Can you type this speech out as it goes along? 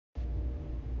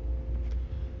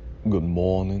Good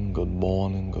morning, good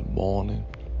morning, good morning.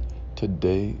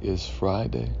 Today is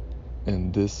Friday,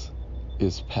 and this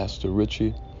is Pastor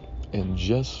Richie. And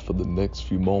just for the next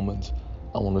few moments,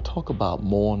 I want to talk about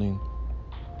morning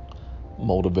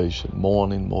motivation.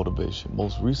 Morning motivation.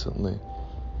 Most recently,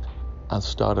 I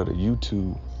started a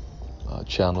YouTube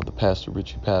channel, the Pastor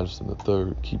Richie Patterson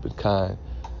III Keep It Kind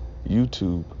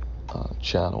YouTube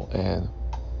channel. And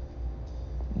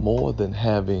more than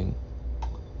having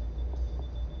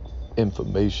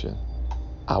information,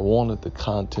 I wanted the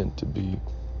content to be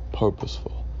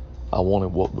purposeful. I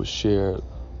wanted what was shared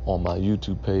on my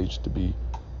YouTube page to be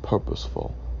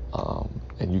purposeful.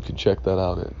 And you can check that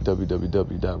out at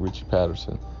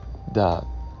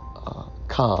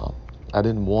www.richiepatterson.com. I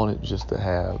didn't want it just to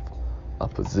have a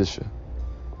position,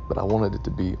 but I wanted it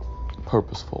to be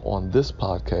purposeful. On this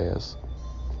podcast,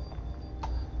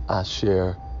 I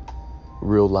share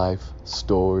real life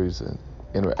stories and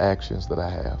interactions that I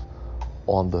have.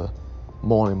 On the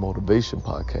Morning Motivation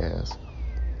podcast,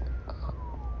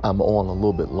 I'm on a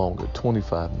little bit longer,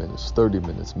 25 minutes, 30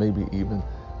 minutes, maybe even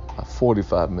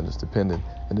 45 minutes, depending.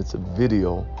 And it's a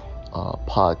video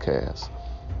podcast.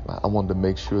 I wanted to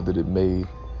make sure that it made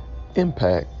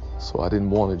impact, so I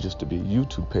didn't want it just to be a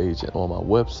YouTube page and on my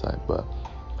website, but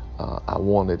I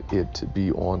wanted it to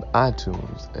be on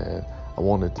iTunes, and I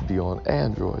wanted it to be on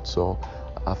Android. So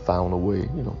I found a way,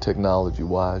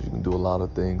 technology-wise, you can do a lot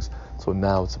of things. So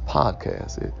now it's a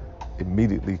podcast. It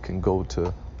immediately can go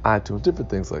to iTunes, different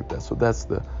things like that. So that's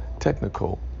the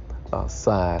technical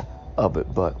side of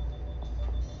it. But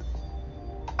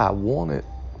I wanted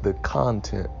the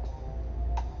content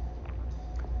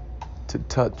to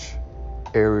touch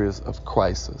areas of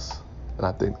crisis. And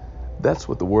I think that's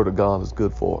what the Word of God is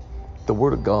good for. The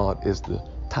Word of God is the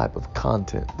type of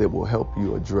content that will help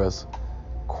you address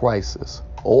crisis,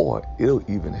 or it'll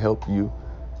even help you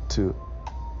to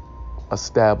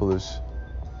establish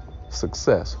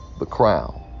success, the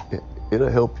crown. It'll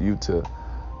help you to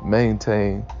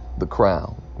maintain the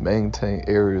crown, maintain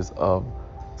areas of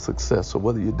success. So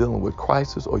whether you're dealing with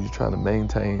crisis or you're trying to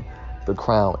maintain the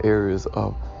crown areas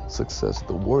of success,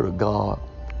 the Word of God,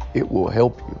 it will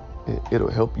help you.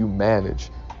 It'll help you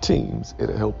manage teams.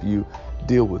 It'll help you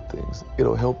deal with things.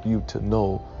 It'll help you to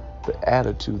know the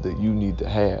attitude that you need to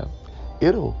have.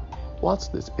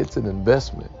 Watch this, it's an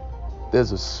investment.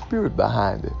 There's a spirit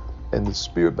behind it, and the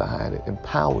spirit behind it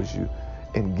empowers you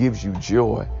and gives you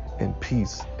joy and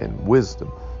peace and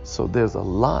wisdom. So there's a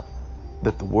lot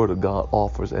that the Word of God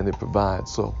offers and it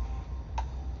provides. So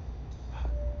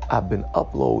I've been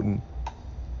uploading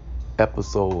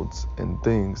episodes and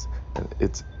things, and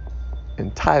it's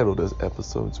entitled as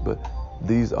episodes, but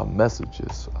these are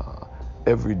messages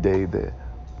every day that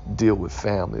deal with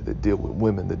family, that deal with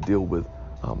women, that deal with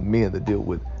men, that deal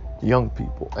with young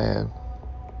people. And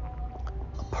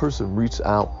a person reached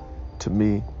out to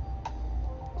me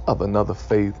of another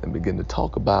faith and began to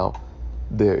talk about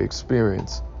their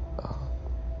experience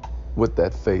with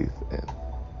that faith, and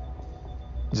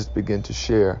just begin to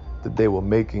share that they were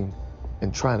making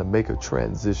and trying to make a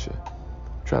transition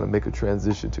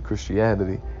to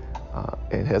Christianity,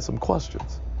 and had some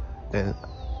questions. And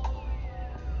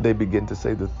they begin to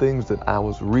say the things that I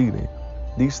was reading,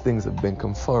 these things have been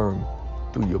confirmed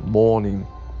through your morning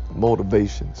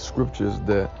motivation, scriptures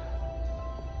that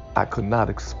I could not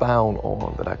expound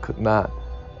on, that I could not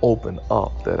open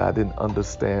up, that I didn't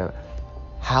understand.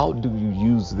 How do you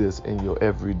use this in your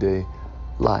everyday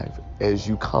life? As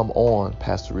you come on,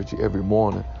 Pastor Richie, every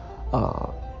morning,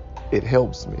 it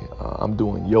helps me. I'm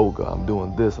doing yoga, I'm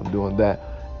doing this, I'm doing that,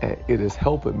 and it is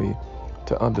helping me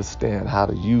to understand how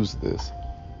to use this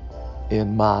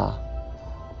in my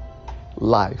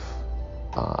life.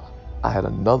 I had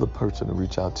another person to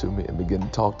reach out to me and begin to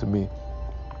talk to me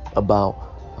about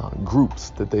groups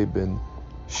that they've been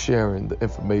sharing the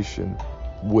information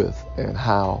with, and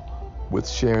how with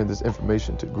sharing this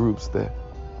information to groups that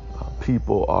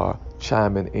people are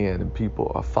chiming in, and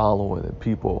people are following, and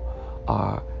people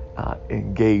are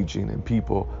engaging, and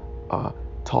people are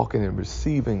talking and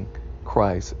receiving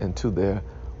Christ into their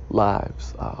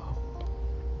lives.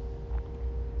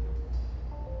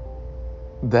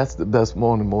 That's the best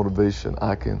morning motivation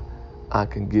I can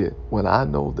get, when I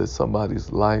know that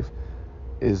somebody's life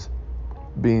is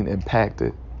being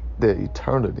impacted, their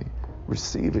eternity,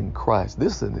 receiving Christ.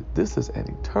 This is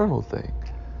an eternal thing,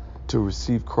 to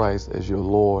receive Christ as your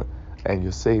Lord and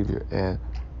your Savior. And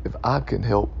if I can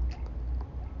help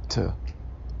to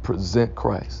present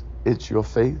Christ, it's your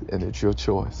faith and it's your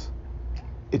choice.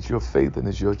 It's your faith and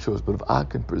it's your choice. But if I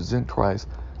can present Christ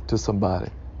to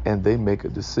somebody and they make a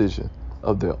decision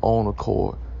of their own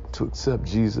accord to accept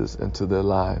Jesus into their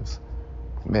lives,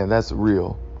 Man, that's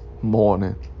real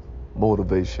morning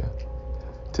motivation.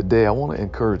 Today, I want to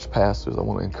encourage pastors. I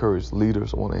want to encourage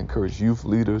leaders. I want to encourage youth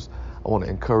leaders. I want to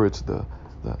encourage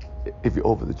if you're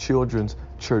over the children's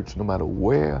church, no matter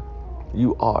where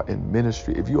you are in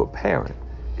ministry, if you're a parent,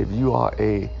 if you are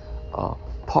a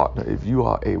partner, if you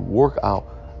are a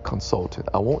workout consultant,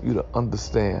 I want you to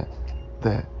understand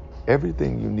that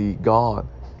everything you need, God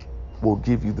will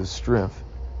give you the strength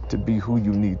to be who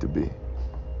you need to be.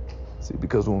 See,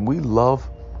 because when we love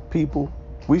people,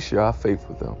 we share our faith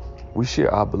with them. We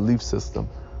share our belief system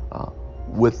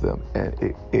with them,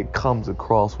 and it comes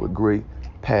across with great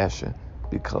passion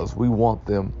because we want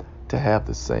them to have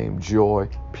the same joy,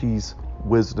 peace,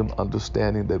 wisdom,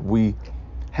 understanding that we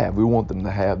have. We want them to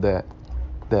have that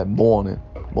morning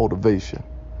motivation.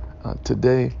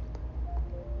 Today,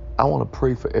 I want to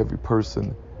pray for every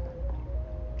person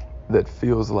that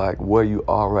feels like where you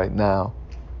are right now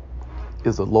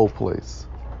is a low place.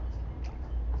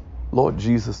 Lord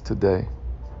Jesus, today,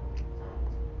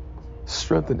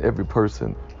 strengthen every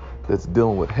person that's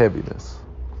dealing with heaviness.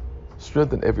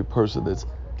 Strengthen every person that's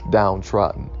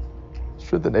downtrodden.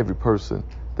 Strengthen every person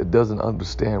that doesn't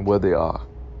understand where they are.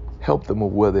 Help them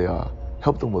with where they are.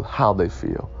 Help them with how they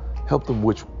feel. Help them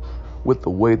with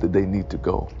the way that they need to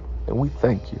go. And we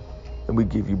thank you. And we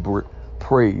give you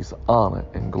praise, honor,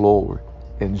 and glory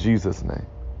in Jesus' name.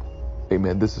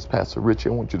 Amen. This is Pastor Richie.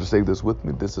 I want you to say this with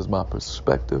me. This is my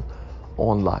perspective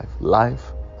on life.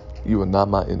 Life, you are not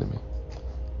my enemy.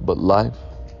 But life,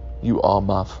 you are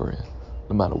my friend.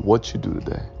 No matter what you do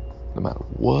today, no matter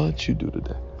what you do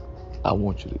today, I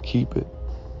want you to keep it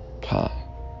kind.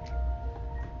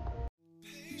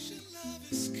 Patient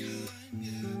love is kind,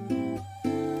 yeah.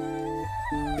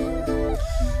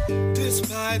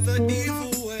 Despite the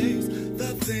evil ways,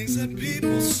 the things that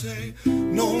people say,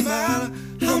 no matter,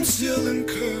 I'm still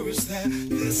encouraged that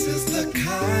this is the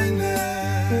kindness.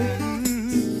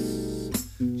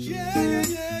 Yeah, yeah,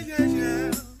 yeah, yeah,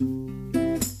 yeah.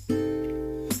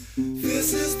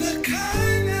 This is the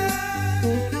kindness.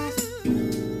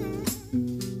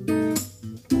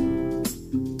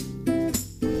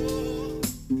 Oh,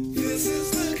 this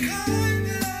is the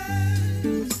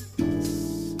kindness.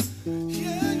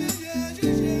 Yeah, yeah, yeah,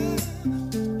 yeah, yeah.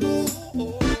 Oh,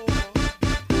 oh.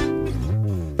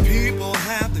 People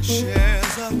have the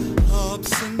shares of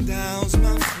ups and downs,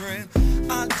 my friend.